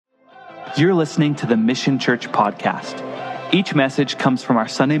You're listening to the Mission Church podcast. Each message comes from our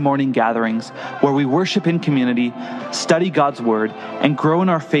Sunday morning gatherings where we worship in community, study God's Word, and grow in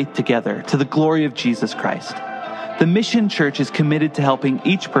our faith together to the glory of Jesus Christ. The Mission Church is committed to helping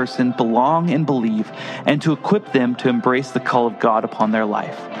each person belong and believe and to equip them to embrace the call of God upon their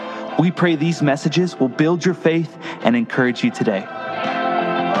life. We pray these messages will build your faith and encourage you today.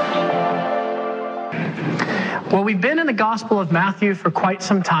 Well, we've been in the Gospel of Matthew for quite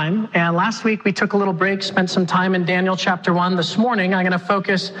some time, and last week we took a little break, spent some time in Daniel chapter 1. This morning I'm going to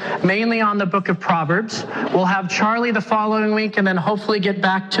focus mainly on the book of Proverbs. We'll have Charlie the following week, and then hopefully get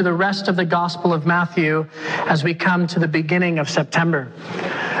back to the rest of the Gospel of Matthew as we come to the beginning of September.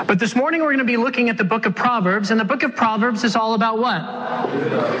 But this morning we're going to be looking at the book of Proverbs, and the book of Proverbs is all about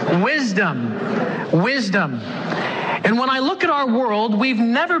what? Wisdom. Wisdom. And when I look at our world, we've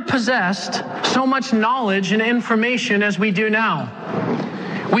never possessed so much knowledge and information as we do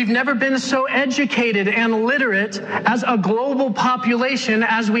now. We've never been so educated and literate as a global population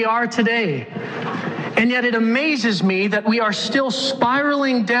as we are today. And yet it amazes me that we are still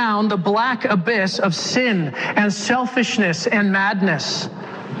spiraling down the black abyss of sin and selfishness and madness.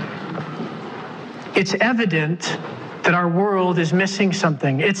 It's evident that our world is missing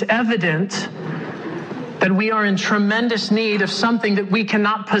something. It's evident that we are in tremendous need of something that we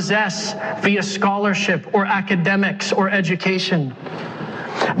cannot possess via scholarship or academics or education.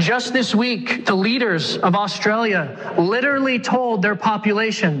 Just this week, the leaders of Australia literally told their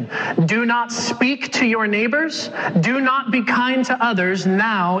population, do not speak to your neighbors, do not be kind to others,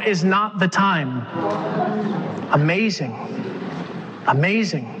 now is not the time. Amazing.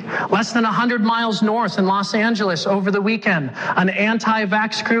 Amazing. Less than 100 miles north in Los Angeles over the weekend, an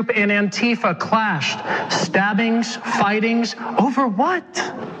anti-vax group and Antifa clashed. Stabbings, fightings, over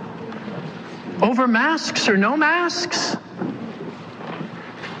what? Over masks or no masks?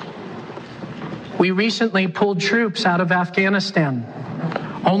 We recently pulled troops out of Afghanistan,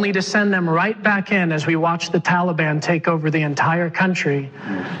 only to send them right back in as we watch the Taliban take over the entire country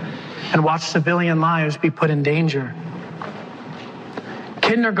and watch civilian lives be put in danger.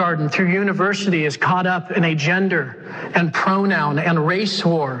 Kindergarten through university is caught up in a gender and pronoun and race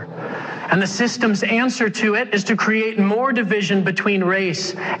war. And the system's answer to it is to create more division between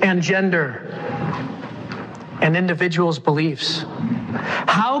race and gender and individuals' beliefs.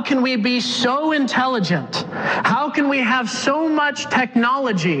 How can we be so intelligent? How can we have so much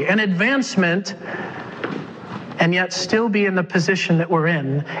technology and advancement and yet still be in the position that we're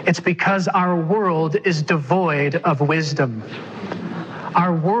in? It's because our world is devoid of wisdom.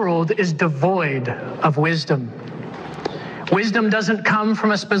 Our world is devoid of wisdom. Wisdom doesn't come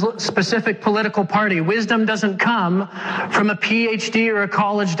from a specific political party. Wisdom doesn't come from a PhD or a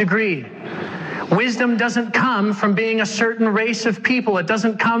college degree. Wisdom doesn't come from being a certain race of people. It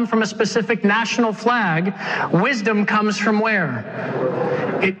doesn't come from a specific national flag. Wisdom comes from where?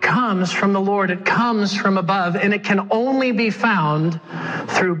 It comes from the Lord. It comes from above, and it can only be found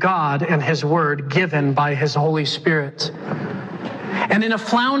through God and His Word given by His Holy Spirit. And in a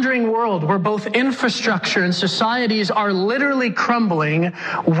floundering world where both infrastructure and societies are literally crumbling,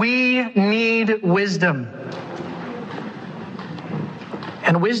 we need wisdom.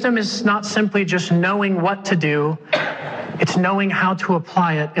 And wisdom is not simply just knowing what to do, it's knowing how to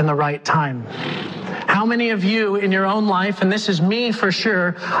apply it in the right time. How many of you in your own life, and this is me for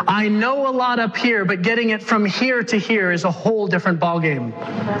sure, I know a lot up here, but getting it from here to here is a whole different ballgame.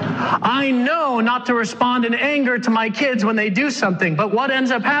 I know not to respond in anger to my kids when they do something, but what ends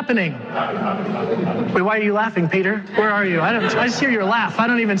up happening? Wait, why are you laughing, Peter? Where are you? I just hear your laugh. I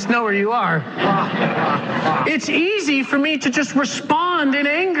don't even know where you are. It's easy for me to just respond in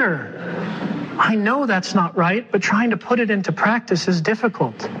anger. I know that's not right, but trying to put it into practice is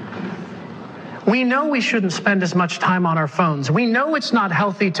difficult. We know we shouldn't spend as much time on our phones. We know it's not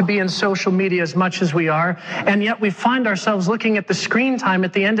healthy to be in social media as much as we are, and yet we find ourselves looking at the screen time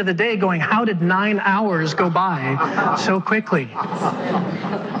at the end of the day going, how did 9 hours go by so quickly?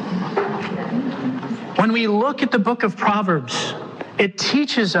 When we look at the book of Proverbs, it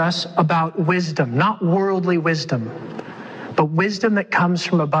teaches us about wisdom, not worldly wisdom, but wisdom that comes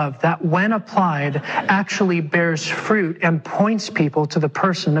from above, that when applied actually bears fruit and points people to the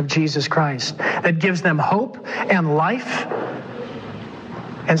person of Jesus Christ, that gives them hope and life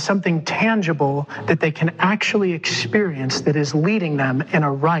and something tangible that they can actually experience that is leading them in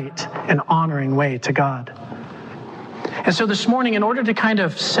a right and honoring way to God. And so this morning, in order to kind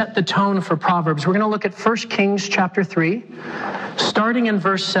of set the tone for Proverbs, we're going to look at 1 Kings chapter 3, starting in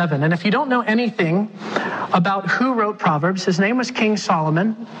verse 7. And if you don't know anything about who wrote Proverbs, his name was King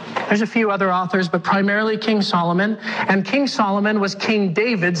Solomon. There's a few other authors, but primarily King Solomon. And King Solomon was King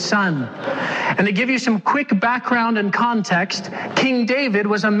David's son. And to give you some quick background and context, King David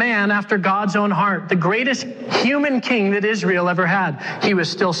was a man after God's own heart, the greatest human king that Israel ever had. He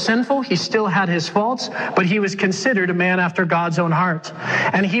was still sinful, he still had his faults, but he was considered a man after God's own heart.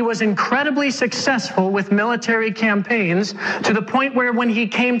 And he was incredibly successful with military campaigns to the point where when he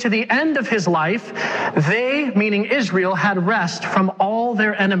came to the end of his life, they, meaning Israel, had rest from all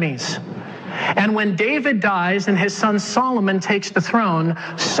their enemies. And when David dies and his son Solomon takes the throne,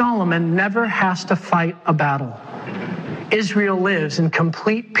 Solomon never has to fight a battle. Israel lives in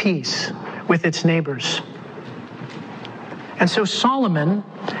complete peace with its neighbors. And so Solomon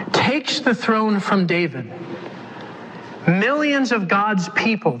takes the throne from David. Millions of God's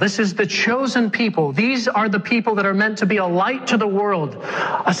people. This is the chosen people. These are the people that are meant to be a light to the world,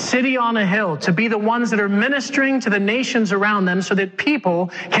 a city on a hill, to be the ones that are ministering to the nations around them so that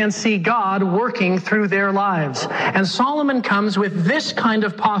people can see God working through their lives. And Solomon comes with this kind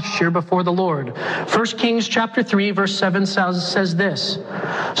of posture before the Lord. 1 Kings chapter 3, verse 7 says this.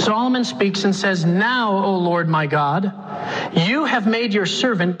 Solomon speaks and says, "Now, O Lord my God, you have made your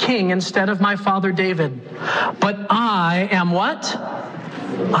servant king instead of my father David. But I am what?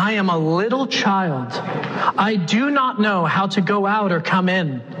 I am a little child. I do not know how to go out or come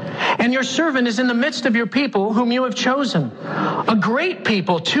in. And your servant is in the midst of your people whom you have chosen, a great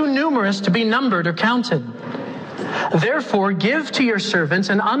people, too numerous to be numbered or counted. Therefore give to your servants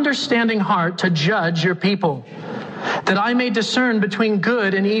an understanding heart to judge your people, that I may discern between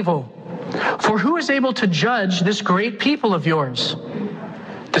good and evil. For who is able to judge this great people of yours?"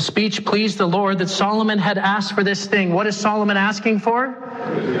 The speech pleased the Lord that Solomon had asked for this thing. What is Solomon asking for?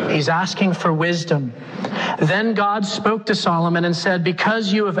 He's asking for wisdom. Then God spoke to Solomon and said,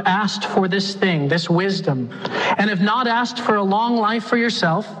 "Because you have asked for this thing, this wisdom, and have not asked for a long life for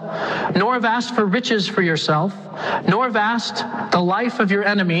yourself, nor have asked for riches for yourself, nor have asked the life of your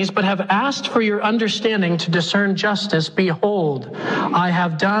enemies, but have asked for your understanding to discern justice, behold, I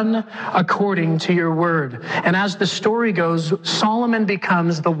have done according to your word." And as the story goes, Solomon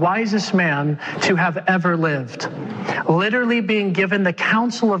becomes the wisest man to have ever lived, literally being given the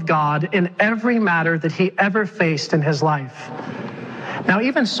counsel of God in every matter that he ever faced in his life. Now,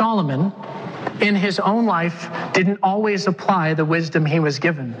 even Solomon, in his own life, didn't always apply the wisdom he was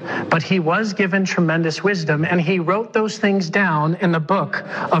given, but he was given tremendous wisdom, and he wrote those things down in the book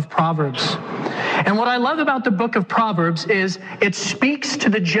of Proverbs. And what I love about the book of Proverbs is it speaks to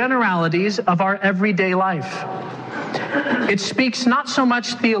the generalities of our everyday life. It speaks not so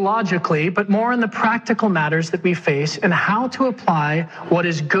much theologically, but more in the practical matters that we face and how to apply what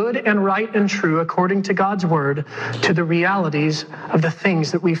is good and right and true according to God's word to the realities of the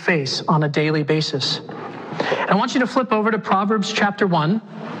things that we face on a daily basis. I want you to flip over to Proverbs chapter 1.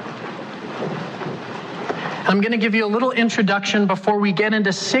 I'm going to give you a little introduction before we get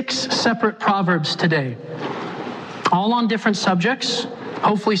into 6 separate Proverbs today, all on different subjects.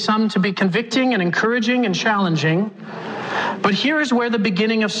 Hopefully some to be convicting and encouraging and challenging. But here is where the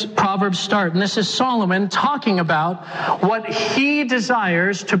beginning of Proverbs start. And this is Solomon talking about what he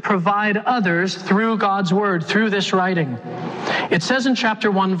desires to provide others through God's word, through this writing. It says in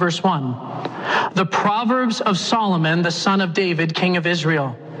chapter 1, verse 1, "The Proverbs of Solomon, the son of David, king of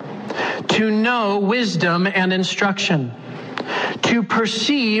Israel, to know wisdom and instruction, to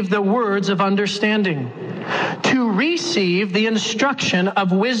perceive the words of understanding, to receive the instruction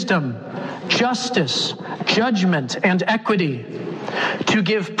of wisdom, justice, judgment, and equity, to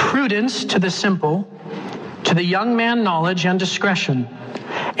give prudence to the simple, to the young man knowledge and discretion.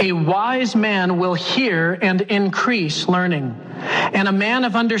 A wise man will hear and increase learning, and a man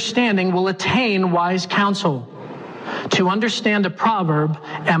of understanding will attain wise counsel. To understand a proverb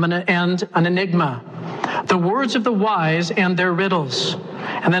and an enigma, the words of the wise and their riddles."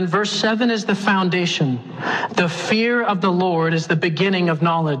 And then verse 7 is the foundation. "The fear of the Lord is the beginning of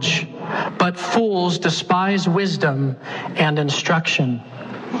knowledge, but fools despise wisdom and instruction."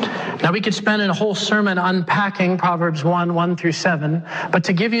 Now, we could spend a whole sermon unpacking Proverbs 1 through 7, but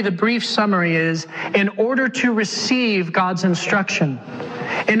to give you the brief summary is, in order to receive God's instruction,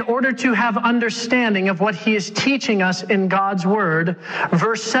 in order to have understanding of what he is teaching us in God's word,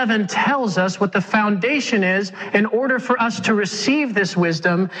 verse 7 tells us what the foundation is. In order for us to receive this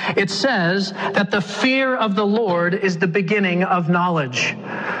wisdom, it says that the fear of the Lord is the beginning of knowledge.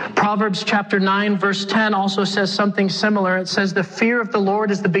 Proverbs chapter 9, verse 10 also says something similar. It says the fear of the Lord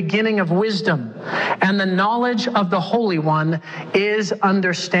is the beginning of wisdom, and the knowledge of the Holy One is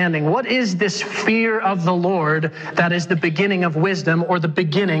understanding. What is this fear of the Lord that is the beginning of wisdom or the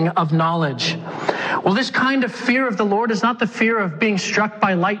beginning of knowledge? Well, this kind of fear of the Lord is not the fear of being struck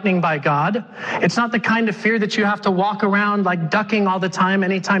by lightning by God. It's not the kind of fear that you have to walk around like ducking all the time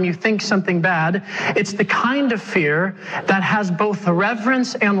anytime you think something bad. It's the kind of fear that has both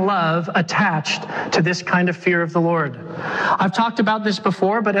reverence and love attached to this kind of fear of the Lord. I've talked about this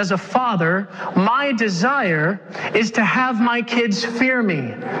before, but as a father, my desire is to have my kids fear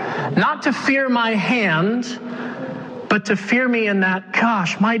me. Not to fear my hand, but to fear me in that,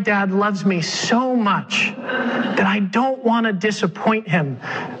 gosh, my dad loves me so much that I don't want to disappoint him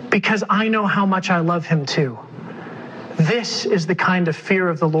because I know how much I love him too. This is the kind of fear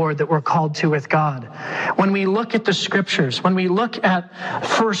of the Lord that we're called to with God. When we look at the scriptures, when we look at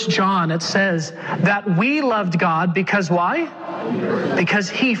 1 John, it says that we loved God because why? Because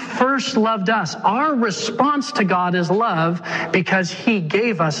he first loved us. Our response to God is love because he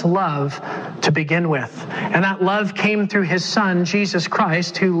gave us love to begin with. And that love came through his son, Jesus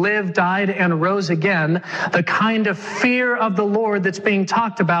Christ, who lived, died, and rose again. The kind of fear of the Lord that's being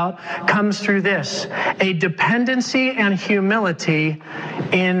talked about comes through this: a dependency and humility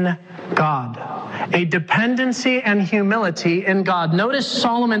in God. A dependency and humility in God. Notice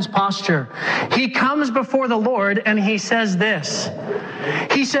Solomon's posture. He comes before the Lord and he says this.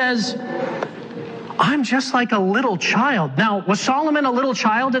 He says, I'm just like a little child. Now, was Solomon a little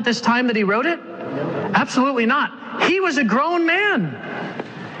child at this time that he wrote it? Absolutely not. He was a grown man.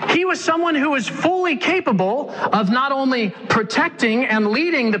 He was someone who was fully capable of not only protecting and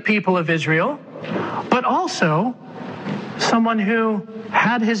leading the people of Israel, but also someone who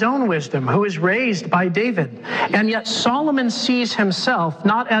had his own wisdom, who was raised by David. And yet Solomon sees himself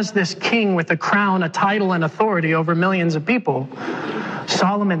not as this king with a crown, a title, and authority over millions of people.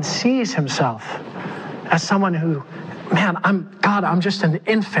 Solomon sees himself as someone who, man, I'm just an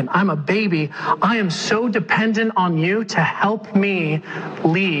infant. I'm a baby. I am so dependent on you to help me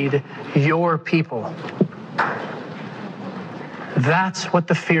lead your people. That's what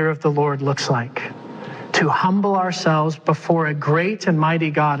the fear of the Lord looks like. To humble ourselves before a great and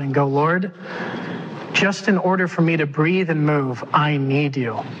mighty God and go, Lord, just in order for me to breathe and move, I need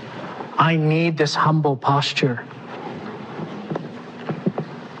you. I need this humble posture.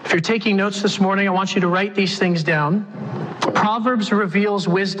 If you're taking notes this morning, I want you to write these things down. Proverbs reveals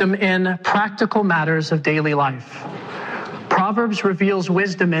wisdom in practical matters of daily life. Proverbs reveals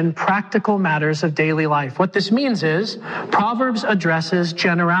wisdom in practical matters of daily life. What this means is Proverbs addresses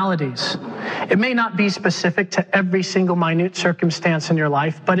generalities. It may not be specific to every single minute circumstance in your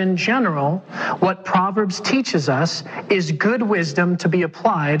life, but in general, what Proverbs teaches us is good wisdom to be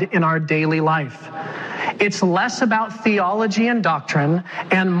applied in our daily life. It's less about theology and doctrine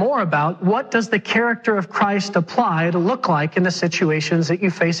and more about what does the character of Christ applied look like in the situations that you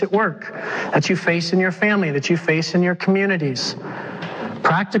face at work, that you face in your family, that you face in your communities.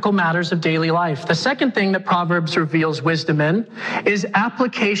 Practical matters of daily life. The second thing that Proverbs reveals wisdom in is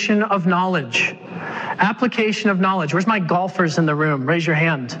application of knowledge. Application of knowledge. Where's my golfers in the room? Raise your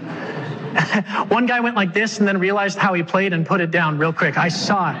hand. One guy went like this and then realized how he played and put it down real quick. I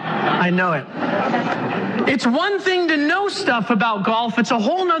saw it. I know it. It's one thing to know stuff about golf. It's a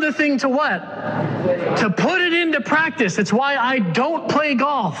whole nother thing to what? To put it into practice. It's why I don't play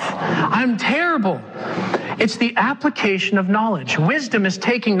golf. I'm terrible. It's the application of knowledge. Wisdom is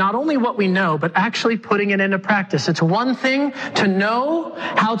taking not only what we know, but actually putting it into practice. It's one thing to know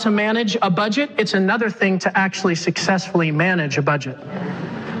how to manage a budget. It's another thing to actually successfully manage a budget.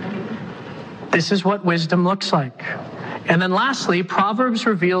 This is what wisdom looks like. And then lastly, Proverbs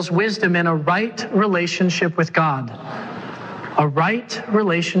reveals wisdom in a right relationship with God. A right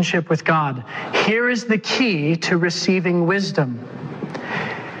relationship with God. Here is the key to receiving wisdom.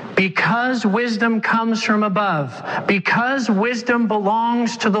 Because wisdom comes from above, because wisdom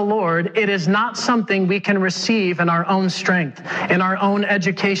belongs to the Lord, it is not something we can receive in our own strength, in our own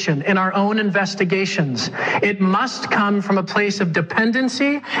education, in our own investigations. It must come from a place of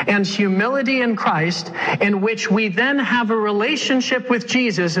dependency and humility in Christ, in which we then have a relationship with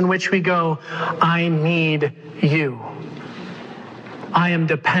Jesus in which we go, I need you. I am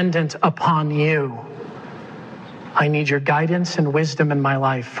dependent upon you. I need your guidance and wisdom in my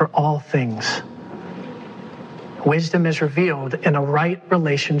life for all things. Wisdom is revealed in a right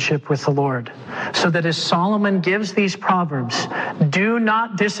relationship with the Lord. So that as Solomon gives these proverbs, do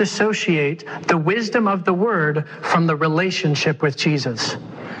not disassociate the wisdom of the word from the relationship with Jesus.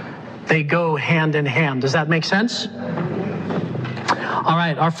 They go hand in hand. Does that make sense? All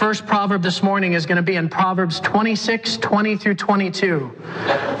right, our first proverb this morning is going to be in Proverbs 26, 20 through 22.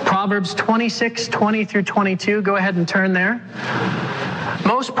 Proverbs 26, 20 through 22. Go ahead and turn there.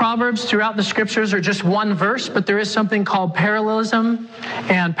 Most Proverbs throughout the scriptures are just one verse, but there is something called parallelism.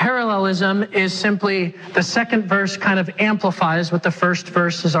 And parallelism is simply the second verse kind of amplifies what the first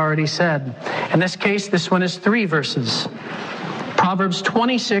verse has already said. In this case, this one is 3 verses. Proverbs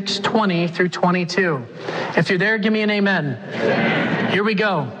 26:20 through 22. If you're there, give me an amen. Amen. Here we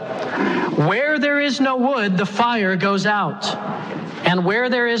go. Where there is no wood, the fire goes out. And where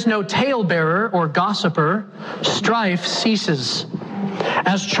there is no talebearer or gossiper, strife ceases.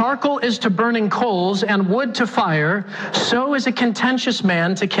 As charcoal is to burning coals and wood to fire, so is a contentious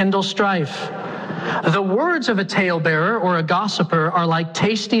man to kindle strife. The words of a talebearer or a gossiper are like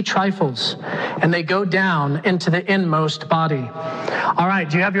tasty trifles, and they go down into the inmost body. All right,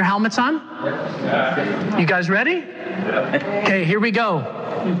 do you have your helmets on? You guys ready? Okay, here we go.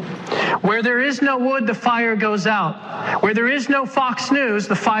 Where there is no wood, the fire goes out. Where there is no Fox News,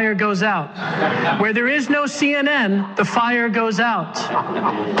 the fire goes out. Where there is no CNN, the fire goes out.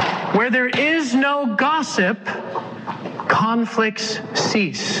 Where there is no gossip, conflicts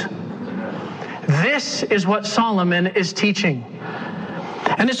cease. This is what Solomon is teaching.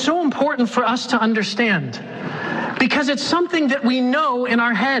 And it's so important for us to understand because it's something that we know in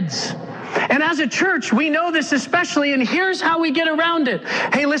our heads. And as a church, we know this especially, and here's how we get around it.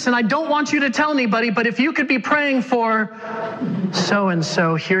 Hey, listen, I don't want you to tell anybody, but if you could be praying for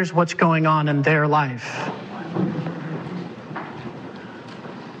so-and-so, here's what's going on in their life.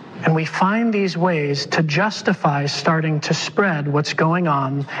 And we find these ways to justify starting to spread what's going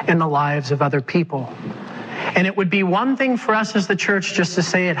on in the lives of other people. And it would be one thing for us as the church just to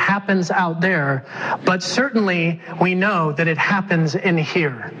say it happens out there, but certainly we know that it happens in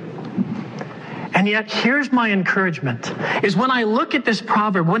here. And yet, here's my encouragement, is when I look at this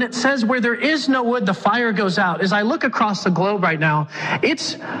proverb, when it says where there is no wood, the fire goes out, as I look across the globe right now,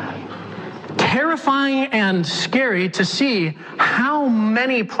 it's terrifying and scary to see how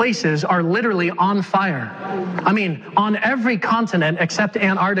many places are literally on fire. I mean, on every continent except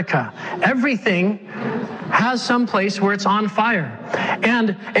Antarctica. Everything has some place where it's on fire.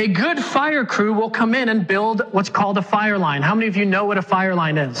 And a good fire crew will come in and build what's called a fire line. How many of you know what a fire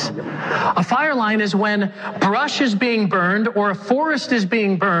line is? A fire line is when brush is being burned or a forest is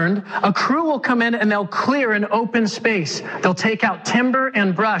being burned, a crew will come in and they'll clear an open space. They'll take out timber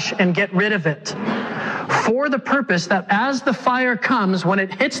and brush and get rid of it for the purpose that as the fire comes, when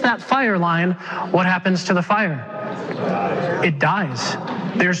it hits that fire line, what happens to the fire? It dies.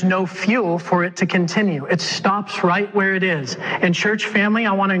 There's no fuel for it to continue. It stops right where it is. And church family,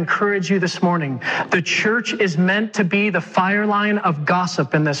 I want to encourage you this morning. The church is meant to be the fire line of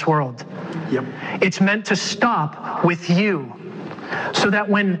gossip in this world. Yep. It's meant to stop with you so that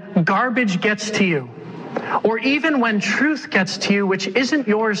when garbage gets to you, or even when truth gets to you, which isn't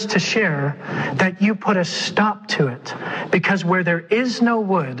yours to share, that you put a stop to it. Because where there is no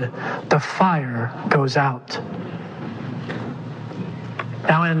wood, the fire goes out.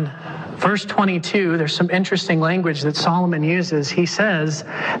 Now in verse 22, there's some interesting language that Solomon uses. He says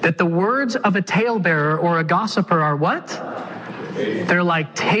that the words of a talebearer or a gossiper are what? They're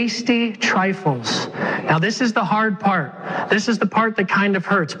like tasty trifles. Now this is the hard part. This is the part that kind of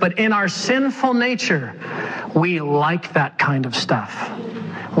hurts. But in our sinful nature, we like that kind of stuff.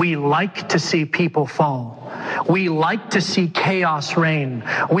 We like to see people fall. We like to see chaos reign.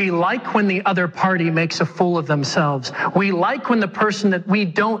 We like when the other party makes a fool of themselves. We like when the person that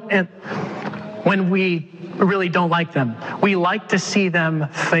when we really don't like them, we like to see them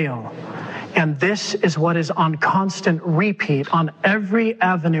fail. And this is what is on constant repeat on every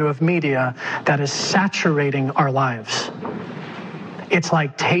avenue of media that is saturating our lives. It's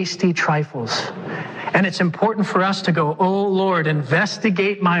like tasty trifles. And it's important for us to go, oh Lord,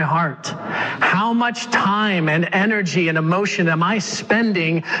 investigate my heart. How much time and energy and emotion am I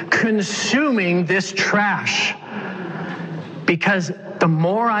spending consuming this trash? Because the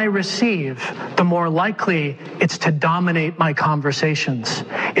more I receive, the more likely it's to dominate my conversations.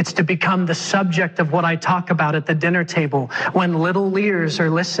 It's to become the subject of what I talk about at the dinner table when little ears are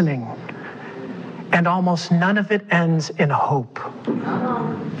listening. And almost none of it ends in hope.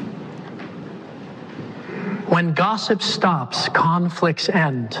 When gossip stops, conflicts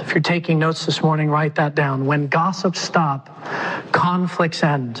end. If you're taking notes this morning, write that down. When gossip stops, conflicts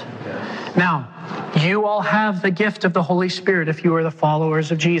end. Now, you all have the gift of the Holy Spirit if you are the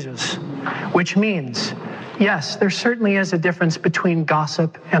followers of Jesus, which means, yes, there certainly is a difference between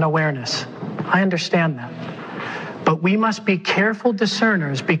gossip and awareness. I understand that. But we must be careful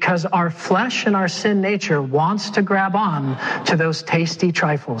discerners because our flesh and our sin nature wants to grab on to those tasty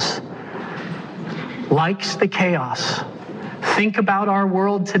trifles. Likes the chaos, Think about our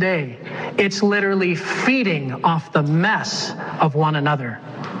world today. It's literally feeding off the mess of one another,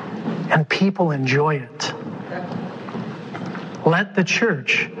 and people enjoy it. Let the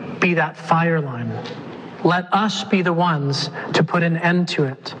church be that fire line. Let us be the ones to put an end to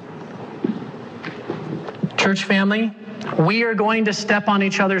it. Church family, we are going to step on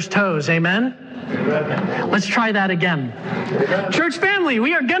each other's toes. Amen? Let's try that again. Church family,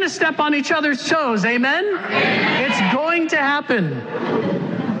 we are going to step on each other's toes. Amen? It's going to happen.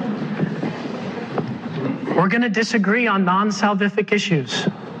 We're going to disagree on non-salvific issues.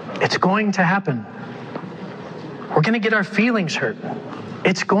 It's going to happen. We're going to get our feelings hurt.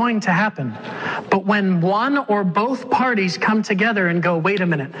 It's going to happen. But when one or both parties come together and go, wait a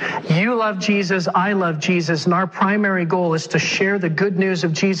minute, you love Jesus, I love Jesus, and our primary goal is to share the good news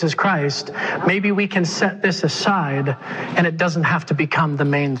of Jesus Christ, maybe we can set this aside and it doesn't have to become the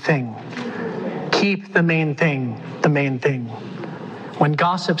main thing. Keep the main thing the main thing. When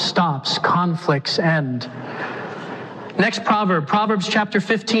gossip stops, conflicts end. Next proverb, Proverbs chapter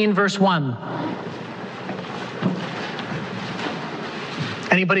 15, verse 1.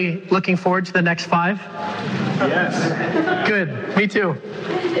 Anybody looking forward to the next 5? Yes. Good. Me too.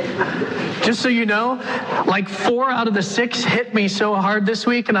 Just so you know, like 4 out of the 6 hit me so hard this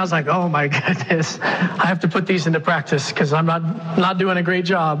week, and I was like, oh my goodness, I have to put these into practice because I'm not doing a great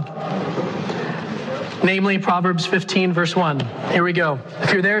job. Namely, Proverbs 15, verse 1. Here we go.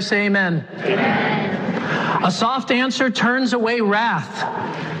 If you're there, say amen. Amen. A soft answer turns away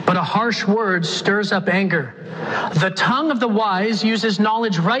wrath, but a harsh word stirs up anger. The tongue of the wise uses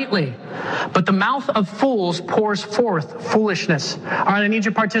knowledge rightly, but the mouth of fools pours forth foolishness. All right, I need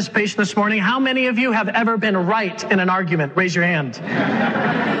your participation this morning. How many of you have ever been right in an argument? Raise your hand.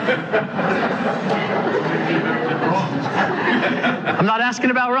 I'm not asking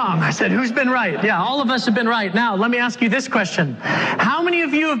about wrong. I said, who's been right? Yeah, all of us have been right. Now, let me ask you this question. How many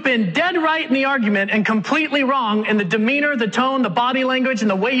of you have been dead right in the argument and completely wrong in the demeanor, the tone, the body language, and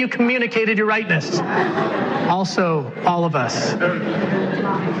the way you communicated your rightness? Also, all of us.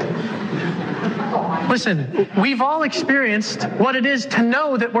 Listen, we've all experienced what it is to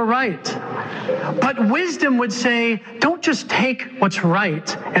know that we're right. But wisdom would say, don't just take what's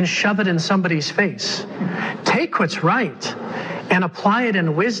right and shove it in somebody's face. Take what's right and apply it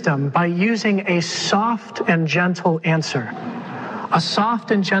in wisdom by using a soft and gentle answer. A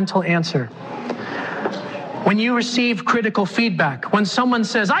soft and gentle answer. When you receive critical feedback, when someone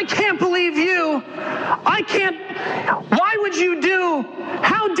says, I can't believe you, why would you do,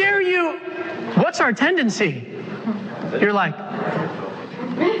 how dare you? What's our tendency? You're like,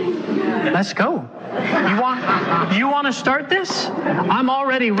 let's go. You want to start this? I'm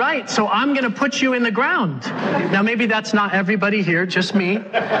already right, so I'm going to put you in the ground. Now, maybe that's not everybody here, just me.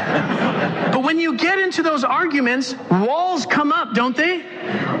 But when you get into those arguments, walls come up, don't they?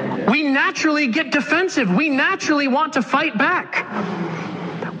 We naturally get defensive. We naturally want to fight back.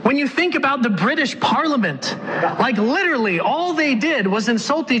 When you think about the British Parliament, like literally all they did was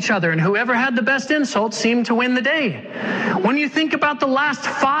insult each other, and whoever had the best insult seemed to win the day. When you think about the last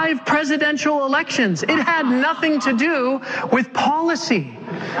 5 presidential elections, it had nothing to do with policy.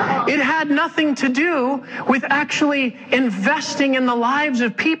 It had nothing to do with actually investing in the lives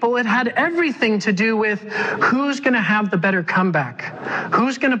of people. It had everything to do with who's going to have the better comeback,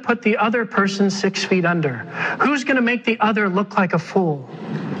 who's going to put the other person 6 feet under, who's going to make the other look like a fool.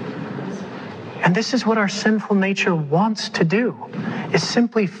 And this is what our sinful nature wants to do, is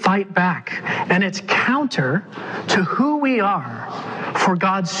simply fight back. And it's counter to who we are for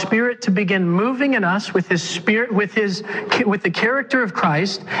God's Spirit to begin moving in us with His Spirit, with the character of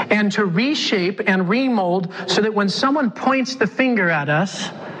Christ, and to reshape and remold so that when someone points the finger at us,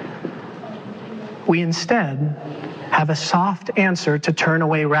 we instead have a soft answer to turn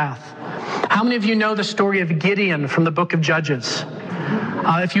away wrath. How many of you know the story of Gideon from the book of Judges?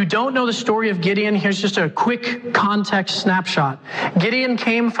 If you don't know the story of Gideon, here's just a quick context snapshot. Gideon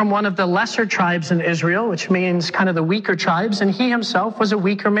came from one of the lesser tribes in Israel, which means kind of the weaker tribes, and he himself was a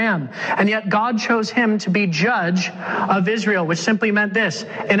weaker man. And yet God chose him to be judge of Israel, which simply meant this.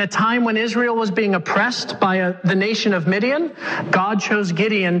 In a time when Israel was being oppressed by the nation of Midian, God chose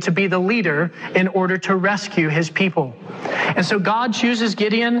Gideon to be the leader in order to rescue his people. And so God chooses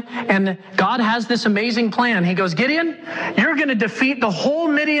Gideon, and God has this amazing plan. He goes, Gideon, you're going to defeat the whole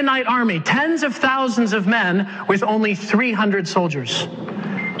Midianite army, tens of thousands of men with only 300 soldiers.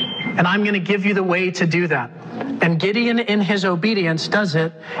 And I'm going to give you the way to do that. And Gideon, in his obedience, does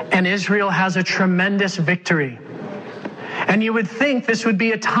it, and Israel has a tremendous victory. And you would think this would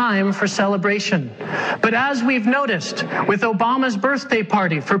be a time for celebration. But as we've noticed with Obama's birthday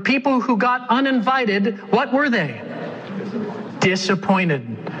party, for people who got uninvited, what were they? disappointed,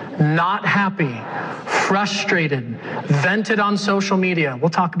 not happy, frustrated, vented on social media. We'll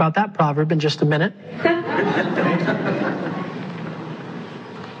talk about that proverb in just a minute.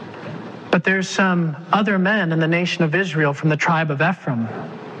 But there's some other men in the nation of Israel from the tribe of Ephraim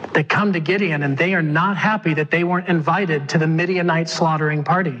that come to Gideon, and they are not happy that they weren't invited to the Midianite slaughtering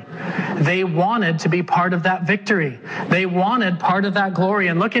party. They wanted to be part of that victory. They wanted part of that glory.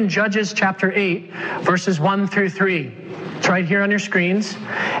 And look in Judges chapter 8, verses 1 through 3. It's right here on your screens.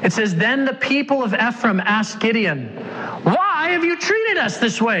 It says, "Then the people of Ephraim asked Gideon, 'Why have you treated us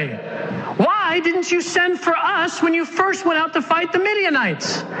this way? Why didn't you send for us when you first went out to fight the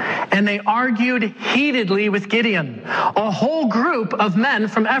Midianites?' And they argued heatedly with Gideon." A whole group of men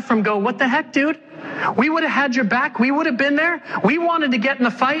from Ephraim go, "What the heck, dude? We would have had your back. We would have been there. We wanted to get in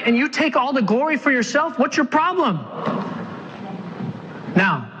the fight, and you take all the glory for yourself. What's your problem?"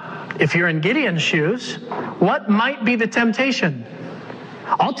 Now, if you're in Gideon's shoes, what might be the temptation?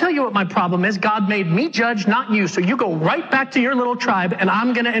 I'll tell you what my problem is. God made me judge, not you. So you go right back to your little tribe, and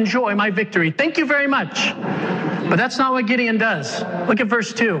I'm going to enjoy my victory. Thank you very much. But that's not what Gideon does. Look at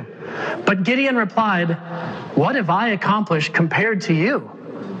verse 2. But Gideon replied, "What have I accomplished compared to you?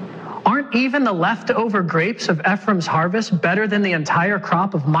 Aren't even the leftover grapes of Ephraim's harvest better than the entire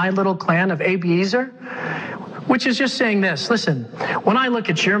crop of my little clan of Abiezer?" Which is just saying this. Listen, when I look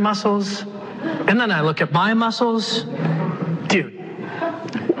at your muscles, and then I look at my muscles, dude,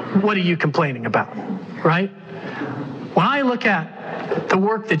 what are you complaining about, right? When I look at the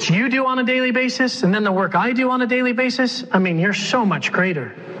work that you do on a daily basis and then the work I do on a daily basis, I mean, you're so much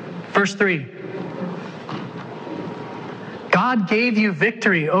greater. Verse 3. God gave you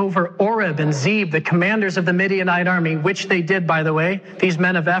victory over Oreb and Zeb, the commanders of the Midianite army, which they did, by the way. These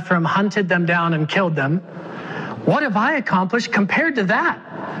men of Ephraim hunted them down and killed them. What have I accomplished compared to that?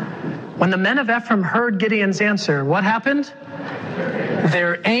 When the men of Ephraim heard Gideon's answer, what happened?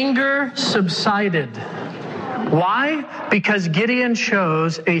 Their anger subsided. Why? Because Gideon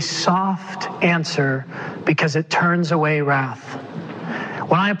chose a soft answer, because it turns away wrath.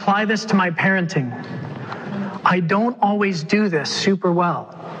 When I apply this to my parenting, I don't always do this super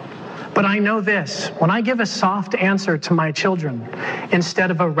well. But I know this, when I give a soft answer to my children instead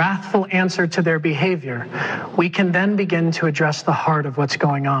of a wrathful answer to their behavior, we can then begin to address the heart of what's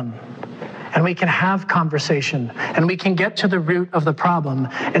going on. And we can have conversation, and we can get to the root of the problem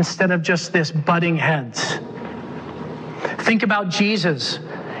instead of just this butting heads. Think about Jesus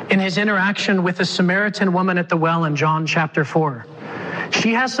in his interaction with the Samaritan woman at the well in John chapter 4.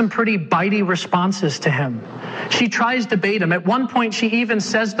 She has some pretty bitey responses to him. She tries to bait him. At one point, she even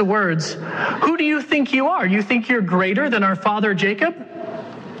says the words, "Who do you think you are? You think you're greater than our father Jacob?"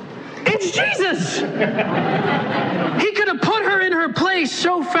 It's Jesus! He could have put her in her place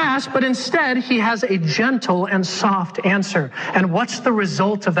so fast, but instead he has a gentle and soft answer. And what's the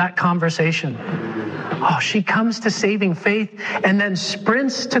result of that conversation? Oh, she comes to saving faith and then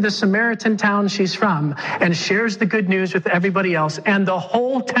sprints to the Samaritan town she's from and shares the good news with everybody else. And the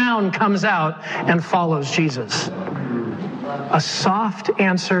whole town comes out and follows Jesus. A soft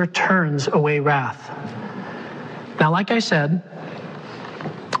answer turns away wrath. Now, like I said,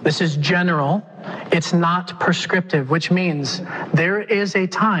 this is general. It's not prescriptive, which means there is a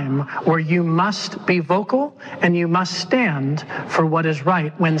time where you must be vocal and you must stand for what is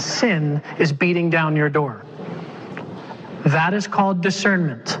right when sin is beating down your door. That is called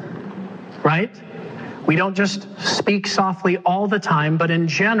discernment, right? We don't just speak softly all the time, but in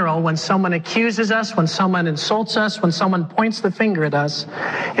general, when someone accuses us, when someone insults us, when someone points the finger at us,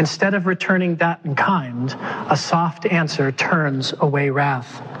 instead of returning that in kind, a soft answer turns away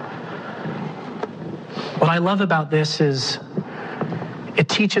wrath. What I love about this is it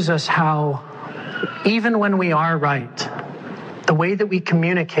teaches us how, even when we are right, the way that we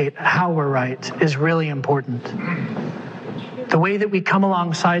communicate how we're right is really important. The way that we come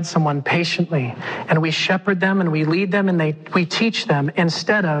alongside someone patiently and we shepherd them and we lead them and we teach them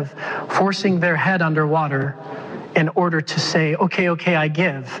instead of forcing their head underwater in order to say, okay, I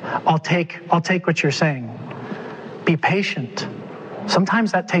give. I'll take what you're saying. Be patient.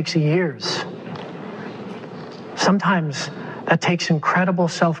 Sometimes that takes years. Sometimes that takes incredible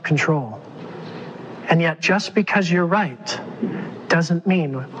self-control. And yet, just because you're right doesn't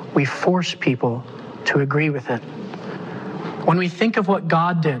mean we force people to agree with it. When we think of what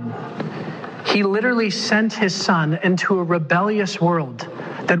God did, he literally sent his son into a rebellious world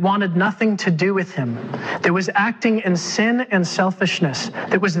that wanted nothing to do with him, that was acting in sin and selfishness,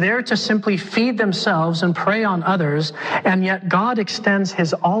 that was there to simply feed themselves and prey on others, and yet God extends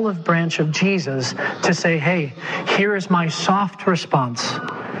his olive branch of Jesus to say, hey, here is my soft response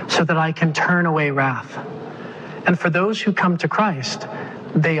so that I can turn away wrath. And for those who come to Christ,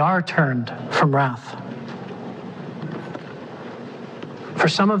 they are turned from wrath. For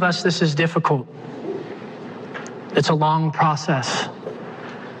some of us, this is difficult. It's a long process.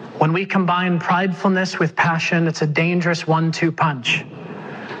 When we combine pridefulness with passion, it's a dangerous 1-2 punch.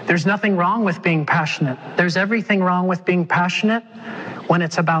 There's nothing wrong with being passionate. There's everything wrong with being passionate when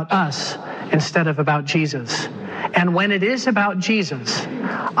it's about us instead of about Jesus. And when it is about Jesus,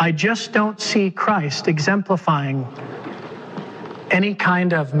 I just don't see Christ exemplifying any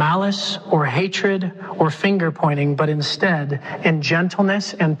kind of malice or hatred or finger pointing, but instead, in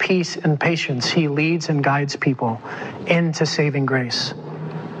gentleness and peace and patience, he leads and guides people into saving grace.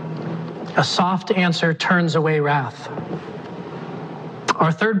 A soft answer turns away wrath.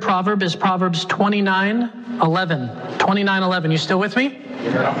 Our third proverb is Proverbs 29:11. 29:11. You still with me?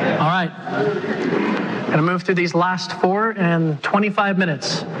 Yeah. All right. I'm going to move through these last 4 in 25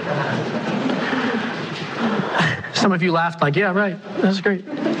 minutes. Some of you laughed like, yeah, right. That's great.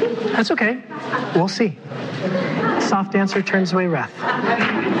 That's okay. We'll see. Soft answer turns away wrath.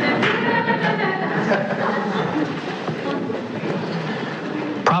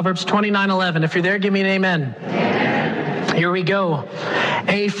 Proverbs 29:11. If you're there, give me an amen. Amen. Here we go.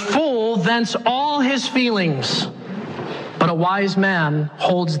 A fool vents all his feelings, but a wise man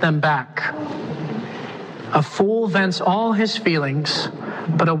holds them back. A fool vents all his feelings,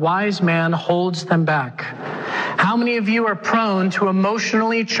 but a wise man holds them back. How many of you are prone to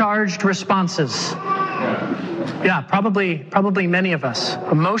emotionally charged responses? Yeah, probably many of us.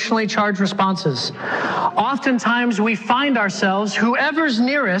 Emotionally charged responses. Oftentimes we find ourselves, whoever's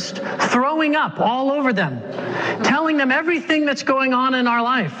nearest, throwing up all over them, telling them everything that's going on in our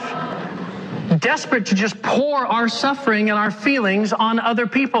life, desperate to just pour our suffering and our feelings on other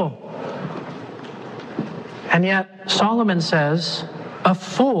people. And yet Solomon says, a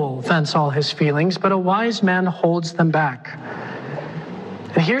fool vents all his feelings, but a wise man holds them back.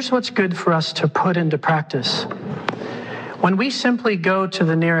 And here's what's good for us to put into practice. When we simply go to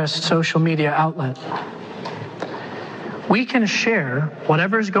the nearest social media outlet, we can share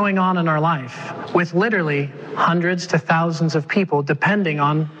whatever's going on in our life with literally hundreds to thousands of people, depending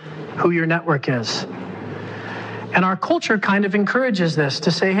on who your network is. And our culture kind of encourages this,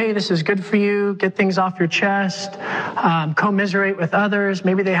 to say, hey, this is good for you, get things off your chest, commiserate with others,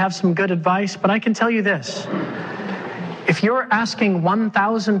 maybe they have some good advice. But I can tell you this, if you're asking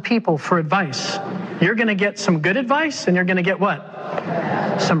 1,000 people for advice, you're going to get some good advice and you're going to get what?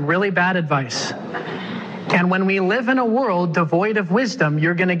 Some really bad advice. And when we live in a world devoid of wisdom,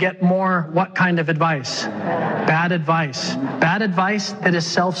 you're going to get more what kind of advice? Bad advice. Bad advice that is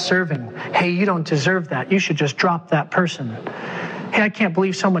self-serving. Hey, you don't deserve that. You should just drop that person. Hey, I can't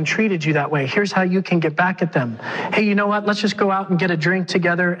believe someone treated you that way. Here's how you can get back at them. Hey, you know what? Let's just go out and get a drink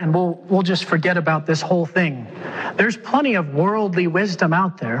together and we'll just forget about this whole thing. There's plenty of worldly wisdom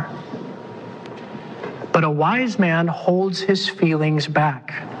out there. But a wise man holds his feelings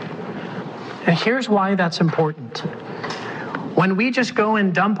back. And here's why that's important. When we just go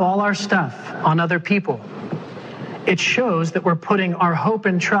and dump all our stuff on other people, it shows that we're putting our hope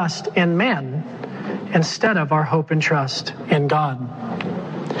and trust in man instead of our hope and trust in God.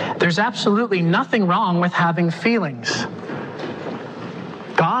 There's absolutely nothing wrong with having feelings.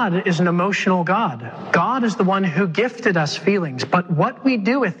 God is an emotional God. God is the one who gifted us feelings, but what we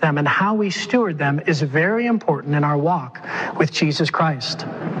do with them and how we steward them is very important in our walk with Jesus Christ.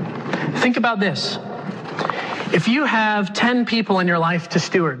 Think about this. If you have 10 people in your life to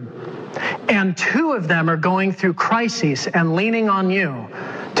steward, and 2 of them are going through crises and leaning on you,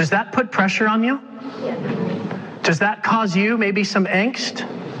 does that put pressure on you? Does that cause you maybe some angst?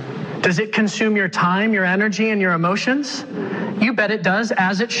 Does it consume your time, your energy, and your emotions? You bet it does,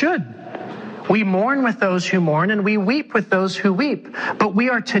 as it should. We mourn with those who mourn, and we weep with those who weep. But we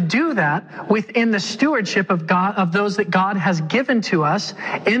are to do that within the stewardship of God, of those that God has given to us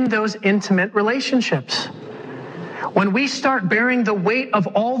in those intimate relationships. When we start bearing the weight of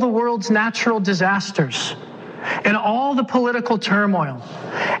all the world's natural disasters, and all the political turmoil,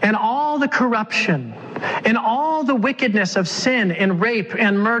 and all the corruption, and all the wickedness of sin and rape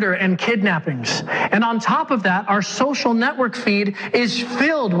and murder and kidnappings. And on top of that, our social network feed is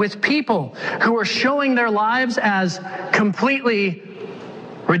filled with people who are showing their lives as completely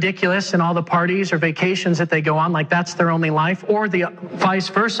ridiculous in all the parties or vacations that they go on, like that's their only life, or the vice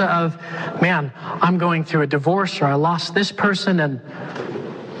versa of, man, I'm going through a divorce, or I lost this person. And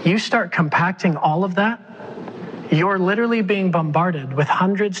you start compacting all of that, you're literally being bombarded with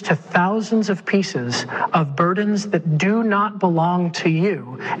hundreds to thousands of pieces of burdens that do not belong to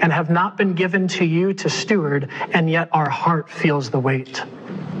you and have not been given to you to steward, and yet our heart feels the weight.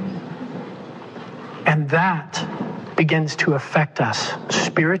 And And that begins to affect us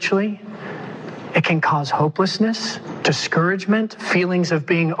spiritually. It can cause hopelessness, discouragement, feelings of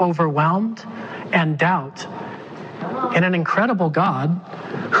being overwhelmed, and doubt. And an incredible God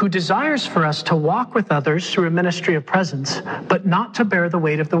who desires for us to walk with others through a ministry of presence, but not to bear the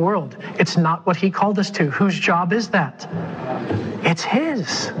weight of the world. It's not what he called us to. Whose job is that? It's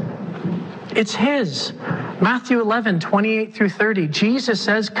his. It's his. Matthew 11, 28 through 30, Jesus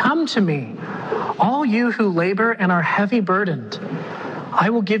says, "Come to me, all you who labor and are heavy burdened. I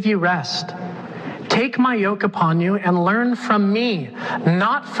will give you rest. Take my yoke upon you and learn from me,"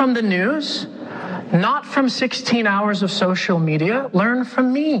 not from the news, not from 16 hours of social media. Learn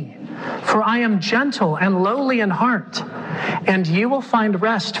from me, for I am gentle and lowly in heart, and you will find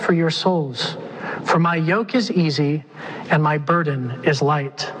rest for your souls. For my yoke is easy and my burden is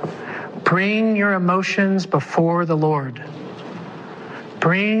light. Bring your emotions before the Lord.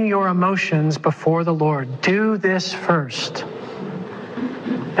 Bring your emotions before the Lord. Do this first.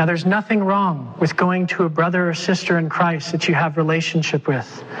 Now, there's nothing wrong with going to a brother or sister in Christ that you have relationship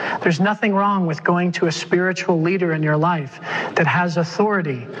with. There's nothing wrong with going to a spiritual leader in your life that has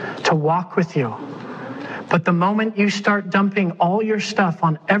authority to walk with you. But the moment you start dumping all your stuff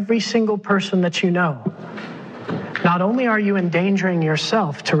on every single person that you know, not only are you endangering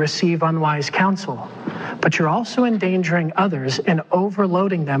yourself to receive unwise counsel, but you're also endangering others and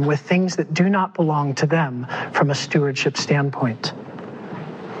overloading them with things that do not belong to them from a stewardship standpoint.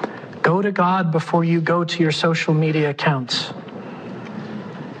 Go to God before you go to your social media accounts.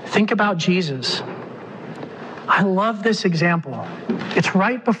 Think about Jesus. I love this example. It's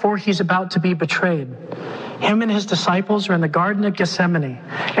right before he's about to be betrayed. Him and his disciples are in the Garden of Gethsemane,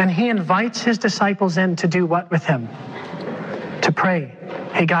 and he invites his disciples in to do what with him? To pray.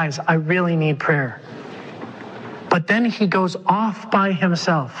 Hey guys, I really need prayer. But then he goes off by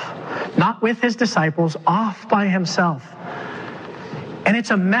himself, not with his disciples, off by himself. And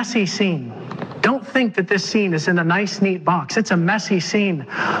it's a messy scene. Don't think that this scene is in a nice, neat box. It's a messy scene.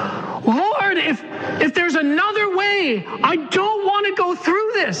 Lord, if there's another way, I don't want to go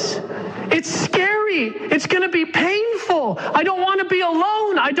through this. It's scary. It's going to be painful. I don't want to be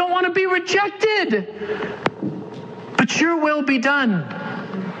alone. I don't want to be rejected. But your will be done.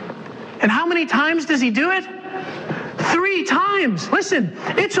 And how many times does he do it? 3 times. Listen,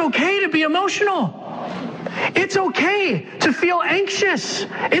 it's okay to be emotional. It's okay to feel anxious.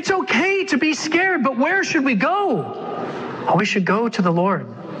 It's okay to be scared. But where should we go? Oh, we should go to the Lord,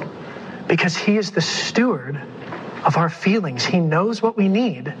 because he is the steward of our feelings. He knows what we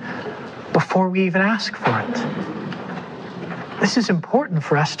need before we even ask for it. This is important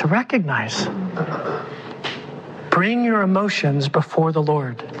for us to recognize. Bring your emotions before the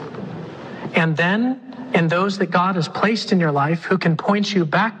Lord. And then, in those that God has placed in your life who can point you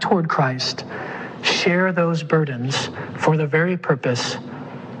back toward Christ, share those burdens for the very purpose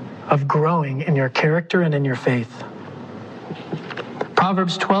of growing in your character and in your faith.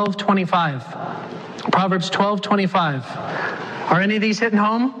 Proverbs 12:25. Proverbs 12:25. Are any of these hitting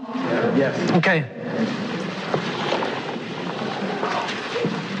home? Yes. Okay.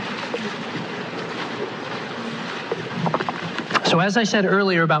 So as I said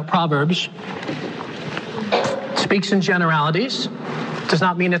earlier about Proverbs, it speaks in generalities. Does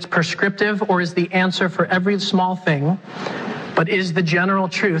not mean it's prescriptive or is the answer for every small thing, but is the general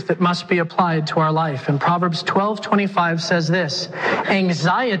truth that must be applied to our life. And Proverbs 12:25 says this: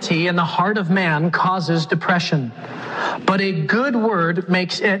 "Anxiety in the heart of man causes depression, but a good word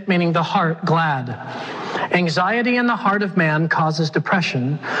makes it," meaning the heart, "glad." Anxiety in the heart of man causes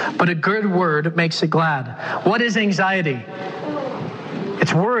depression, but a good word makes it glad. What is anxiety?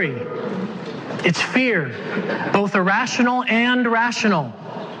 It's worry. It's fear, both irrational and rational.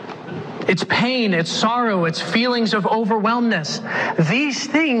 It's pain, it's sorrow, it's feelings of overwhelmness. These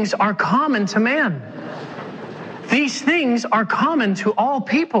things are common to man. These things are common to all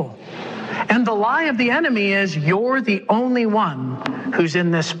people. And the lie of the enemy is, you're the only one who's in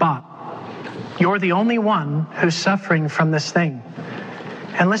this spot. You're the only one who's suffering from this thing.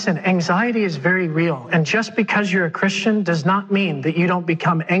 And listen, anxiety is very real. And just because you're a Christian does not mean that you don't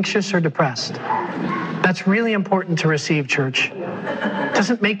become anxious or depressed. That's really important to receive, church. It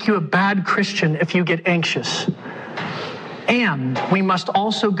doesn't make you a bad Christian if you get anxious. And we must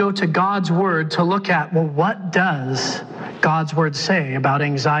also go to God's word to look at, well, what does God's word say about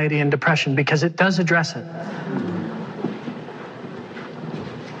anxiety and depression? Because it does address it.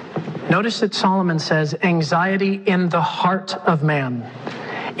 Notice that Solomon says anxiety in the heart of man.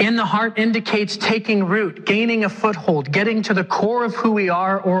 In the heart indicates taking root, gaining a foothold, getting to the core of who we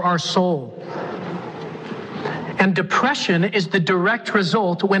are or our soul. And depression is the direct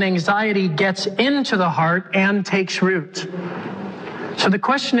result when anxiety gets into the heart and takes root. So the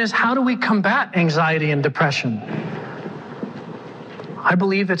question is, how do we combat anxiety and depression? I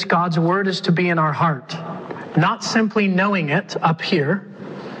believe it's God's word is to be in our heart, not simply knowing it up here,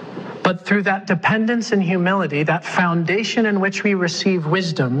 but through that dependence and humility, that foundation in which we receive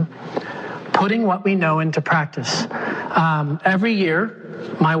wisdom, putting what we know into practice. Every year,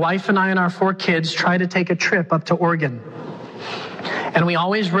 my wife and I and our 4 kids try to take a trip up to Oregon. And we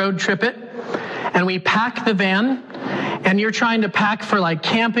always road trip it, and we pack the van. And you're trying to pack for like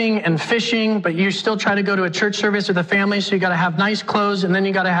camping and fishing, but you still try to go to a church service with a family, so you got to have nice clothes, and then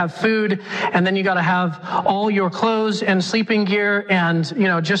you got to have food, and then you got to have all your clothes and sleeping gear and,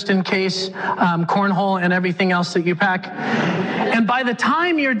 just in case, cornhole and everything else that you pack. And by the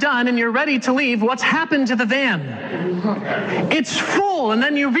time you're done and you're ready to leave, what's happened to the van? It's full, and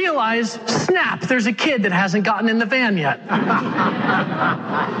then you realize, snap, there's a kid that hasn't gotten in the van yet.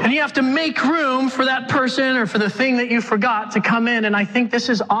 And you have to make room for that person or for the thing that you forgot to come in. And I think this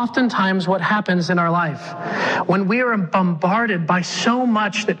is oftentimes what happens in our life. When we are bombarded by so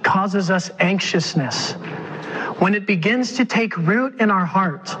much that causes us anxiousness, when it begins to take root in our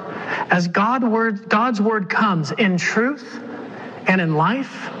heart, as God's word comes in truth and in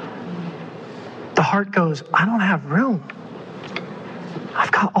life, the heart goes, I don't have room.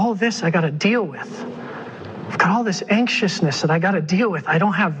 I've got all this I got to deal with. I've got all this anxiousness that I got to deal with. I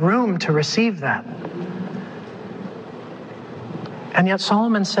don't have room to receive that. And yet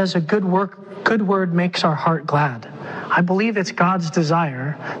Solomon says a good word makes our heart glad. I believe it's God's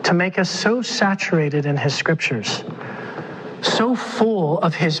desire to make us so saturated in his scriptures, so full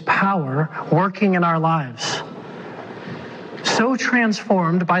of his power working in our lives, so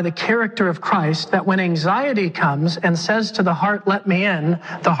transformed by the character of Christ that when anxiety comes and says to the heart, let me in,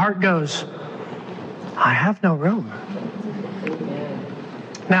 the heart goes, I have no room.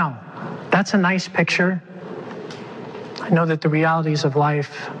 Now, that's a nice picture. I know that the realities of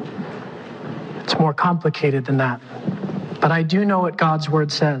life, it's more complicated than that. But I do know what God's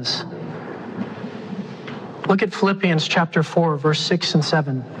word says. Look at Philippians chapter 4, verse 6 and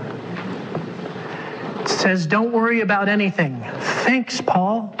 7. It says, don't worry about anything. Thanks,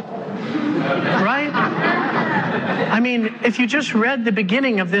 Paul. Right? I mean, if you just read the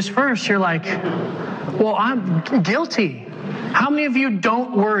beginning of this verse, you're like, well, I'm guilty. How many of you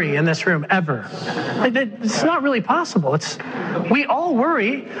don't worry in this room ever? It's not really possible. We all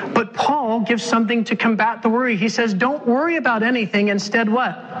worry, but Paul gives something to combat the worry. He says, don't worry about anything. Instead,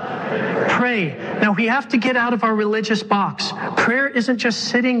 what? Pray. Now, we have to get out of our religious box. Prayer isn't just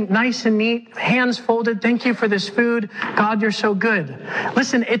sitting nice and neat, hands folded. Thank you for this food. God, you're so good.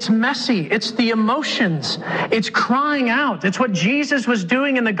 Listen, it's messy. It's the emotions. It's crying out. It's what Jesus was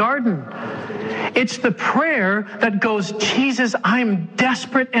doing in the garden. It's the prayer that goes, Jesus, I'm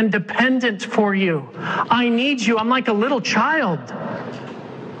desperate and dependent for you. I need you. I'm like a little child.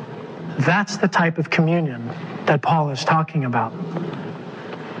 That's the type of communion that Paul is talking about.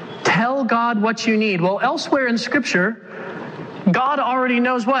 Tell God what you need. Well, elsewhere in Scripture, God already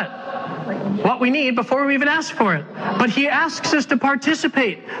knows what we need before we even ask for it. But he asks us to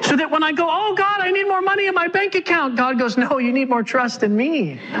participate so that when I go, oh God, I need more money in my bank account, God goes, no, you need more trust in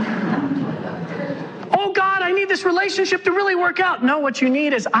me. Oh God, I need this relationship to really work out. No, what you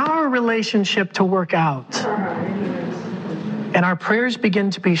need is our relationship to work out. And our prayers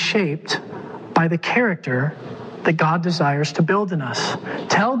begin to be shaped by the character that God desires to build in us.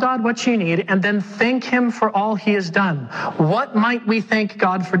 Tell God what you need and then thank him for all he has done. What might we thank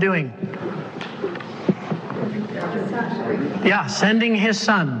God for doing? Yeah, sending his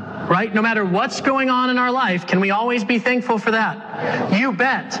son, right? No matter what's going on in our life, can we always be thankful for that? You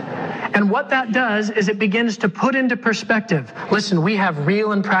bet. And what that does is it begins to put into perspective. Listen, we have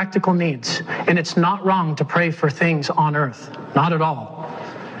real and practical needs, and it's not wrong to pray for things on earth. Not at all.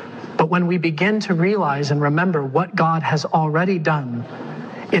 But when we begin to realize and remember what God has already done,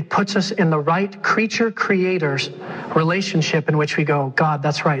 it puts us in the right creature-creator's relationship in which we go, God,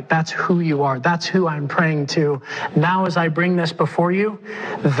 that's right. That's who you are. That's who I'm praying to. Now as I bring this before you,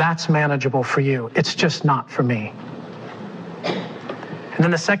 that's manageable for you. It's just not for me. And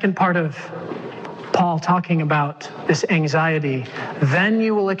then the second part of Paul talking about this anxiety, then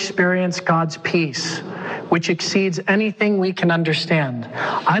you will experience God's peace, which exceeds anything we can understand.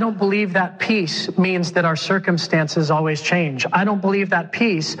 I don't believe that peace means that our circumstances always change. I don't believe that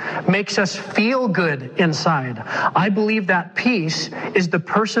peace makes us feel good inside. I believe that peace is the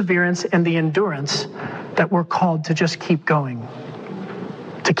perseverance and the endurance that we're called to just keep going,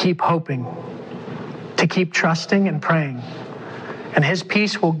 to keep hoping, to keep trusting and praying. And his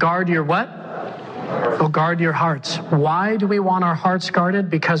peace will guard your what? Oh, guard your hearts. Why do we want our hearts guarded?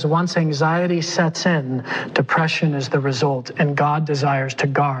 Because once anxiety sets in, depression is the result, and God desires to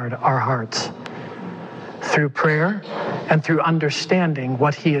guard our hearts through prayer and through understanding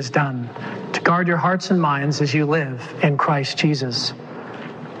what He has done. To guard your hearts and minds as you live in Christ Jesus.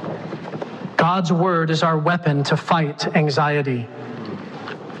 God's word is our weapon to fight anxiety.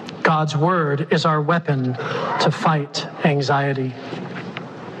 God's word is our weapon to fight anxiety.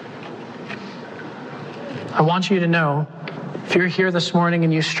 I want you to know, if you're here this morning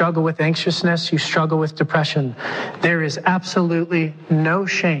and you struggle with anxiousness, you struggle with depression, there is absolutely no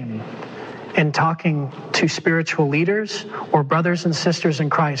shame in talking to spiritual leaders or brothers and sisters in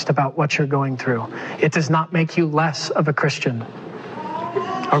Christ about what you're going through. It does not make you less of a Christian.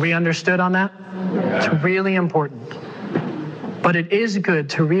 Are we understood on that? It's really important. But it is good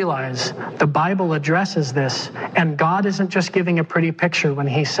to realize the Bible addresses this, and God isn't just giving a pretty picture when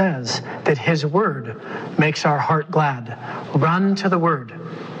He says that His word makes our heart glad. Run to the word.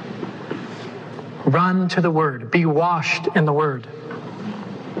 Run to the word. Be washed in the word.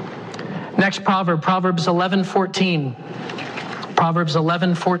 Next proverb, Proverbs 11:14. Proverbs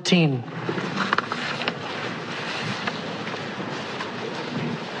 11:14.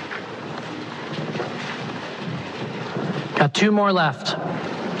 Got two more left.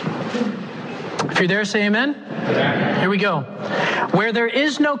 If you're there, say amen. Here we go. Where there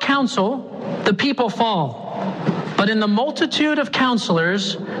is no counsel, the people fall. But in the multitude of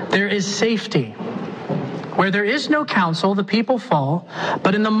counselors, there is safety. Where there is no counsel, the people fall.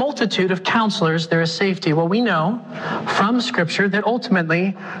 But in the multitude of counselors, there is safety. Well, we know from Scripture that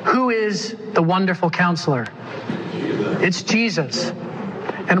ultimately, who is the wonderful counselor? It's Jesus.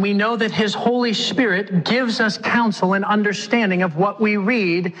 And we know that His Holy Spirit gives us counsel and understanding of what we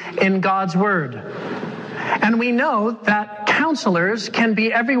read in God's Word. And we know that counselors can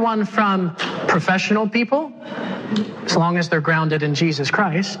be everyone from professional people, as long as they're grounded in Jesus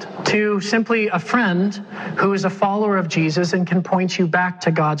Christ, to simply a friend who is a follower of Jesus and can point you back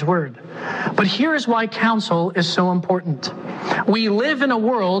to God's Word. But here is why counsel is so important. We live in a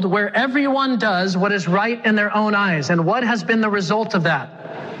world where everyone does what is right in their own eyes. And what has been the result of that?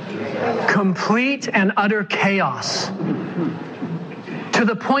 Complete and utter chaos. To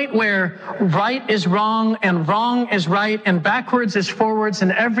the point where right is wrong and wrong is right and backwards is forwards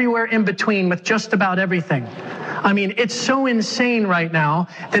and everywhere in between with just about everything. I mean, it's so insane right now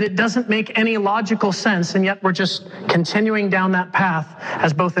that it doesn't make any logical sense, and yet we're just continuing down that path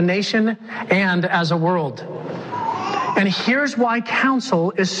as both a nation and as a world. And here's why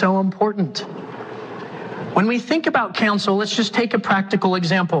counsel is so important. When we think about counsel, let's just take a practical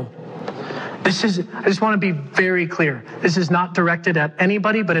example. I just want to be very clear. This is not directed at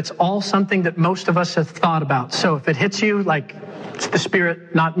anybody, but it's all something that most of us have thought about. So if it hits you, like, it's the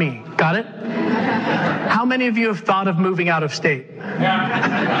Spirit, not me. Got it? How many of you have thought of moving out of state?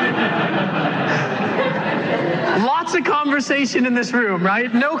 Lots of conversation in this room,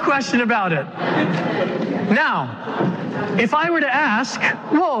 right? No question about it. Now, if I were to ask,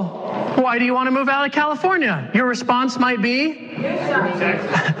 well, why do you want to move out of California? Your response might be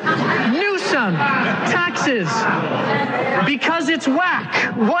Newsom, taxes, because it's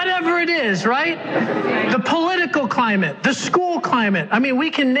whack, whatever it is, right? The political climate, the school climate. I mean, we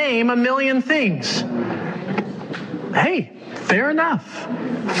can name a million things. Hey, fair enough.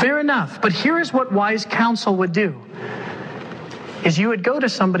 Fair enough. But here is what wise counsel would do. Is you would go to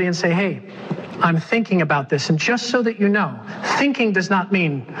somebody and say, hey, I'm thinking about this. And just so that you know, thinking does not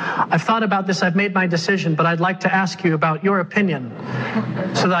mean I've thought about this, I've made my decision, but I'd like to ask you about your opinion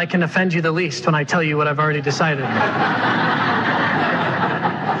so that I can offend you the least when I tell you what I've already decided.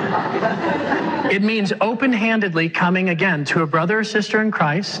 It means open-handedly coming again to a brother or sister in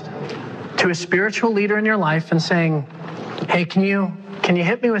Christ, to a spiritual leader in your life and saying, hey, can you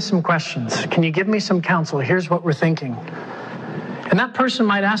hit me with some questions? Can you give me some counsel? Here's what we're thinking. And that person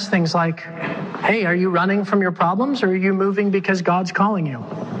might ask things like, hey, are you running from your problems, or are you moving because God's calling you?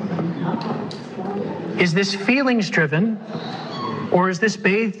 Is this feelings driven, or is this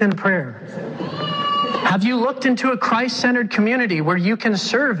bathed in prayer? Have you looked into a Christ-centered community where you can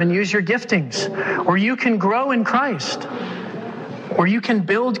serve and use your giftings, where you can grow in Christ, where you can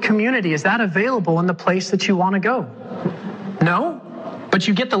build community? Is that available in the place that you want to go? No? But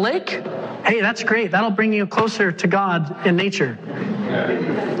you get the lake? Hey, that's great. That'll bring you closer to God in nature.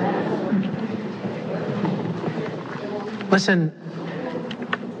 Listen,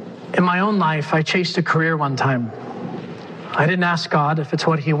 in my own life, I chased a career one time. I didn't ask God if it's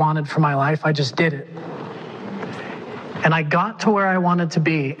what He wanted for my life. I just did it. And I got to where I wanted to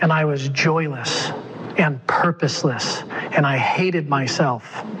be, and I was joyless and purposeless, and I hated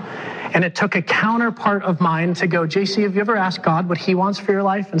myself. And it took a counterpart of mine to go, JC, have you ever asked God what he wants for your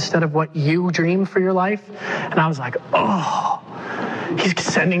life instead of what you dream for your life? And I was like, oh, he's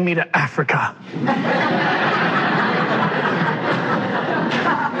sending me to Africa.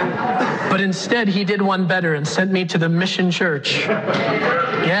 But instead, he did one better and sent me to the mission church.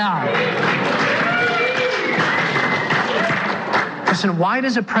 Yeah. Listen, why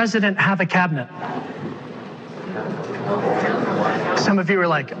does a president have a cabinet? Some of you are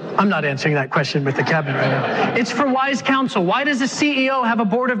like, I'm not answering that question with the cabinet right now. It's for wise counsel. Why does a CEO have a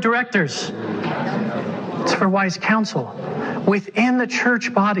board of directors? It's for wise counsel. Within the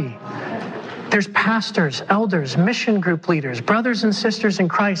church body, there's pastors, elders, mission group leaders, brothers and sisters in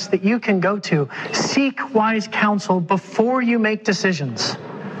Christ that you can go to. Seek wise counsel before you make decisions.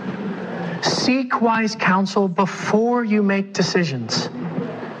 Seek wise counsel before you make decisions.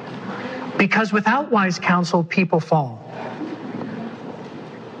 Because without wise counsel, people fall.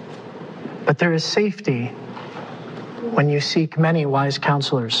 But there is safety when you seek many wise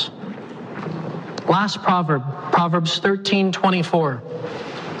counselors. Last proverb, Proverbs 13:24.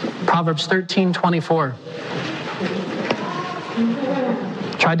 Proverbs 13:24.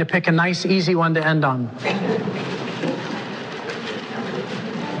 Tried to pick a nice, easy one to end on.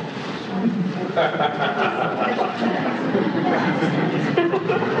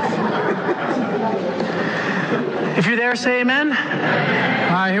 If you're there, say amen. All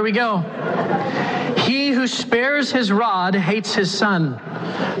right, here we go. He who spares his rod hates his son,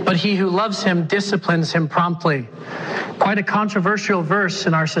 but he who loves him disciplines him promptly. Quite a controversial verse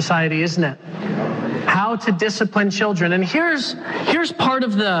in our society, isn't it? How to discipline children. And here's part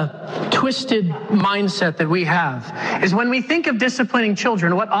of the twisted mindset that we have, is when we think of disciplining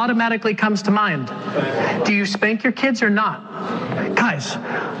children, what automatically comes to mind? Do you spank your kids or not? Guys,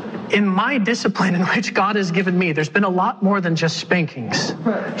 in my discipline in which God has given me, there's been a lot more than just spankings.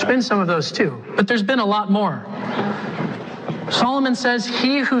 There's been some of those too, but there's been a lot more. Solomon says,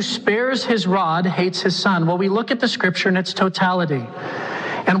 he who spares his rod hates his son. Well, we look at the scripture in its totality.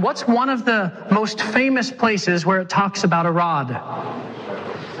 And what's one of the most famous places where it talks about a rod?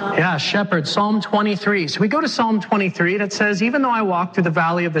 Yeah, shepherd, Psalm 23. So we go to Psalm 23 and it says, even though I walk through the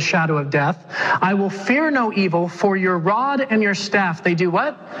valley of the shadow of death, I will fear no evil, for your rod and your staff, they do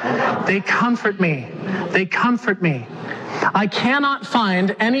what? They comfort me. They comfort me. I cannot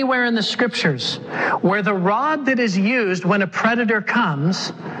find anywhere in the scriptures where the rod that is used when a predator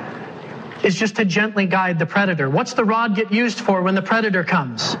comes is just to gently guide the predator. What's the rod get used for when the predator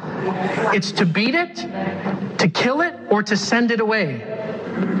comes? It's to beat it, to kill it, or to send it away.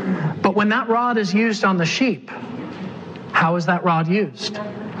 But when that rod is used on the sheep, how is that rod used?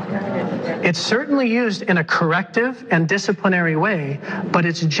 It's certainly used in a corrective and disciplinary way, but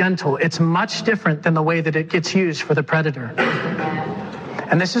it's gentle. It's much different than the way that it gets used for the predator.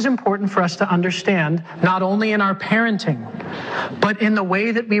 And this is important for us to understand, not only in our parenting, but in the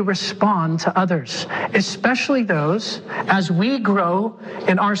way that we respond to others, especially those, as we grow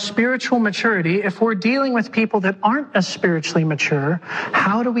in our spiritual maturity. If we're dealing with people that aren't as spiritually mature,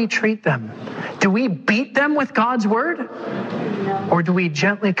 how do we treat them? Do we beat them with God's word? Or do we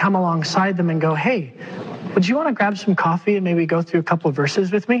gently come alongside them and go, hey, would you want to grab some coffee and maybe go through a couple of verses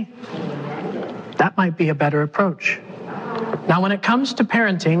with me? That might be a better approach. Now, when it comes to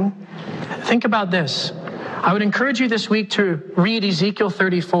parenting, think about this. I would encourage you this week to read Ezekiel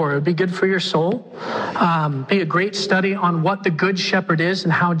 34. It would be good for your soul. Be a great study on what the Good Shepherd is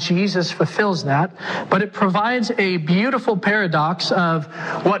and how Jesus fulfills that. But it provides a beautiful paradox of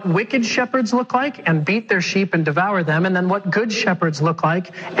what wicked shepherds look like and beat their sheep and devour them, and then what good shepherds look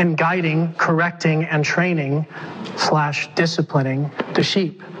like in guiding, correcting, and training / disciplining the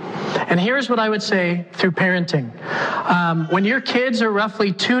sheep. And here's what I would say through parenting. When your kids are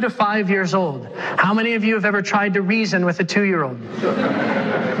roughly 2 to 5 years old, how many of you have ever tried to reason with a 2-year-old?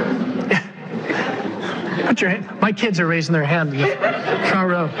 Put your hand. My kids are raising their hand in the front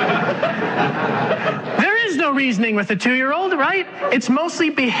row. There is no reasoning with a 2-year-old, right? It's mostly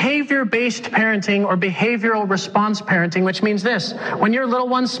behavior-based parenting or behavioral response parenting, which means this. When your little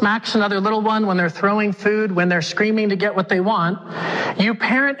one smacks another little one, when they're throwing food, when they're screaming to get what they want, you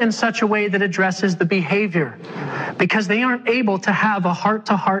parent in such a way that addresses the behavior, because they aren't able to have a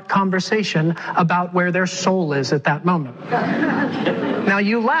heart-to-heart conversation about where their soul is at that moment. Now,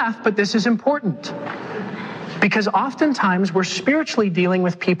 you laugh, but this is important. Because oftentimes we're spiritually dealing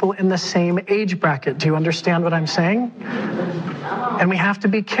with people in the same age bracket. Do you understand what I'm saying? And we have to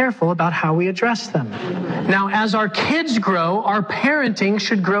be careful about how we address them. Now, as our kids grow, our parenting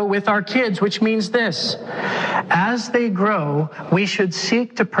should grow with our kids, which means this. As they grow, we should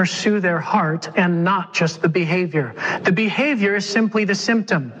seek to pursue their heart and not just the behavior. The behavior is simply the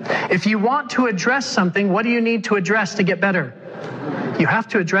symptom. If you want to address something, what do you need to address to get better? You have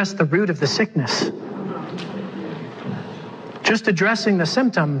to address the root of the sickness. Just addressing the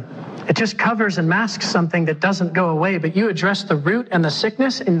symptom, it just covers and masks something that doesn't go away, but you address the root and the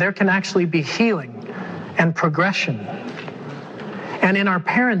sickness, and there can actually be healing and progression. And in our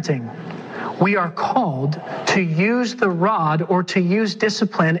parenting, we are called to use the rod or to use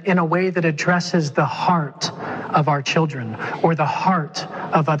discipline in a way that addresses the heart of our children or the heart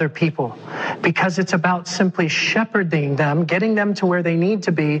of other people, because it's about simply shepherding them, getting them to where they need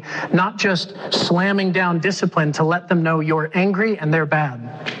to be, not just slamming down discipline to let them know you're angry and they're bad.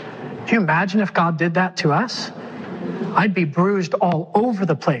 Do you imagine if God did that to us? I'd be bruised all over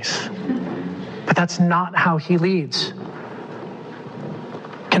the place. But that's not how he leads.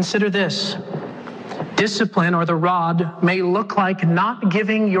 Consider this. Discipline, or the rod, may look like not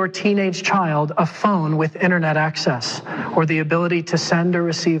giving your teenage child a phone with internet access or the ability to send or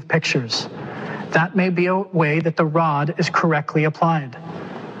receive pictures. That may be a way that the rod is correctly applied.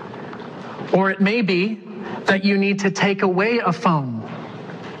 Or it may be that you need to take away a phone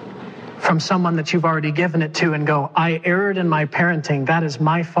from someone that you've already given it to and go, I erred in my parenting. That is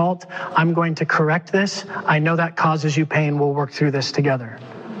my fault. I'm going to correct this. I know that causes you pain. We'll work through this together.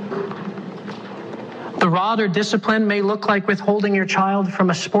 The rod or discipline may look like withholding your child from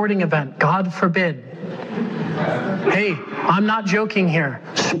a sporting event. God forbid. Hey, I'm not joking here.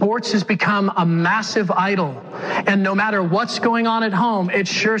 Sports has become a massive idol. And no matter what's going on at home, it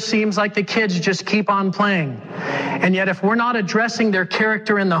sure seems like the kids just keep on playing. And yet if we're not addressing their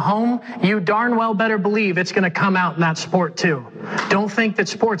character in the home, you darn well better believe it's going to come out in that sport too. Don't think that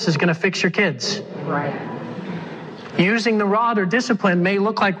sports is going to fix your kids. Right. Using the rod or discipline may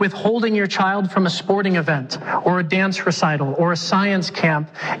look like withholding your child from a sporting event or a dance recital or a science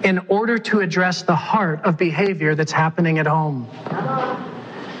camp in order to address the heart of behavior that's happening at home.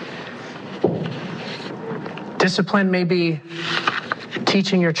 Discipline may be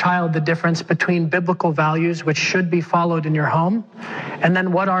teaching your child the difference between biblical values, which should be followed in your home, and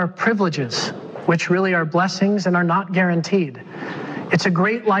then what are privileges, which really are blessings and are not guaranteed. It's a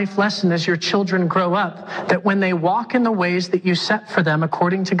great life lesson as your children grow up, that when they walk in the ways that you set for them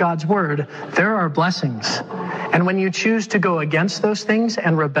according to God's word, there are blessings. And when you choose to go against those things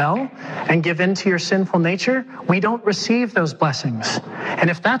and rebel and give in to your sinful nature, we don't receive those blessings. And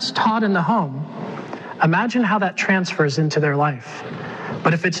if that's taught in the home, imagine how that transfers into their life.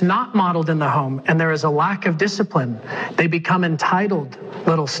 But if it's not modeled in the home and there is a lack of discipline, they become entitled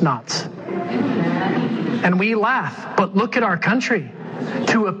little snots. And we laugh, but look at our country.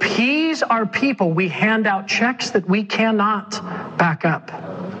 To appease our people, we hand out checks that we cannot back up.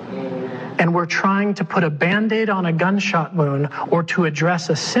 And we're trying to put a Band-Aid on a gunshot wound or to address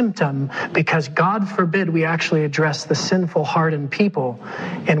a symptom, because God forbid we actually address the sinful heart in people,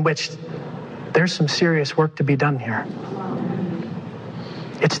 in which there's some serious work to be done here.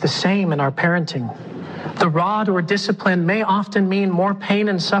 It's the same in our parenting. The rod or discipline may often mean more pain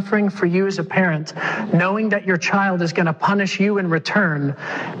and suffering for you as a parent, knowing that your child is going to punish you in return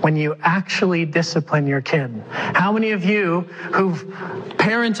when you actually discipline your kid. How many of you who've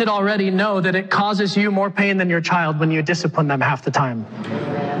parented already know that it causes you more pain than your child when you discipline them half the time?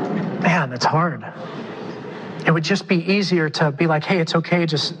 Man, it's hard. It would just be easier to be like, hey, it's okay,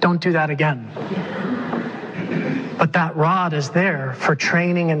 just don't do that again. But that rod is there for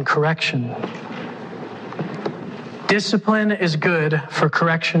training and correction. Discipline is good for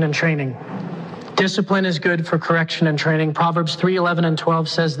correction and training. Discipline is good for correction and training. Proverbs 3:11 and 12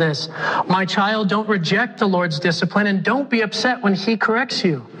 says this, my child, don't reject the Lord's discipline, and don't be upset when he corrects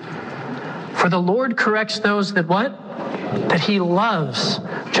you. For the Lord corrects those that what? That he loves,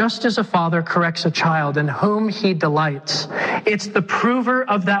 just as a father corrects a child in whom he delights. It's the prover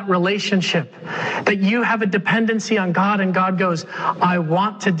of that relationship, that you have a dependency on God, and God goes, I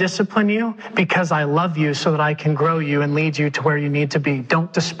want to discipline you because I love you so that I can grow you and lead you to where you need to be.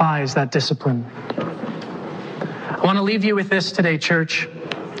 Don't despise that discipline. I want to leave you with this today, church.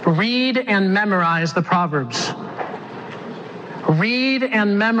 Read and memorize the Proverbs. Read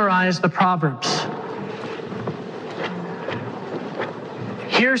and memorize the Proverbs.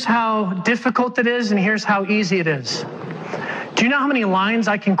 Here's how difficult it is, and here's how easy it is. Do you know how many lines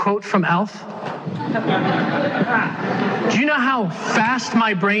I can quote from Elf? Do you know how fast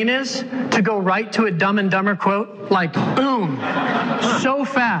my brain is to go right to a Dumb and Dumber quote? Like, boom, so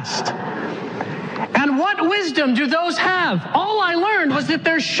fast. And what wisdom do those have? All I learned was that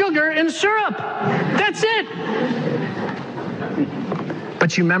there's sugar in syrup. That's it.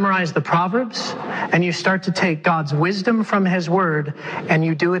 But you memorize the Proverbs, and you start to take God's wisdom from his word, and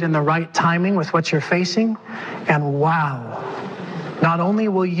you do it in the right timing with what you're facing, and wow. Not only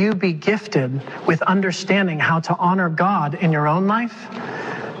will you be gifted with understanding how to honor God in your own life,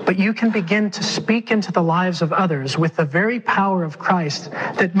 but you can begin to speak into the lives of others with the very power of Christ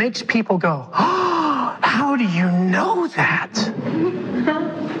that makes people go, "Oh, how do you know that?"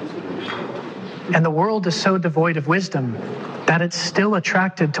 And the world is so devoid of wisdom that it's still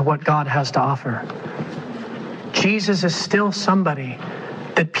attracted to what God has to offer. Jesus is still somebody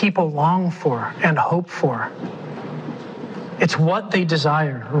that people long for and hope for. It's what they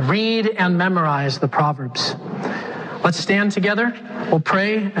desire. Read and memorize the Proverbs. Let's stand together. We'll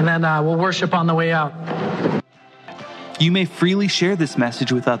pray, and then we'll worship on the way out. You may freely share this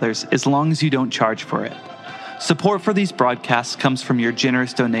message with others as long as you don't charge for it. Support for these broadcasts comes from your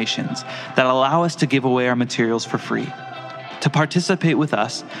generous donations that allow us to give away our materials for free. To participate with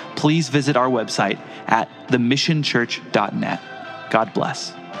us, please visit our website at themissionchurch.net. God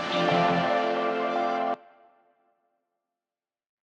bless.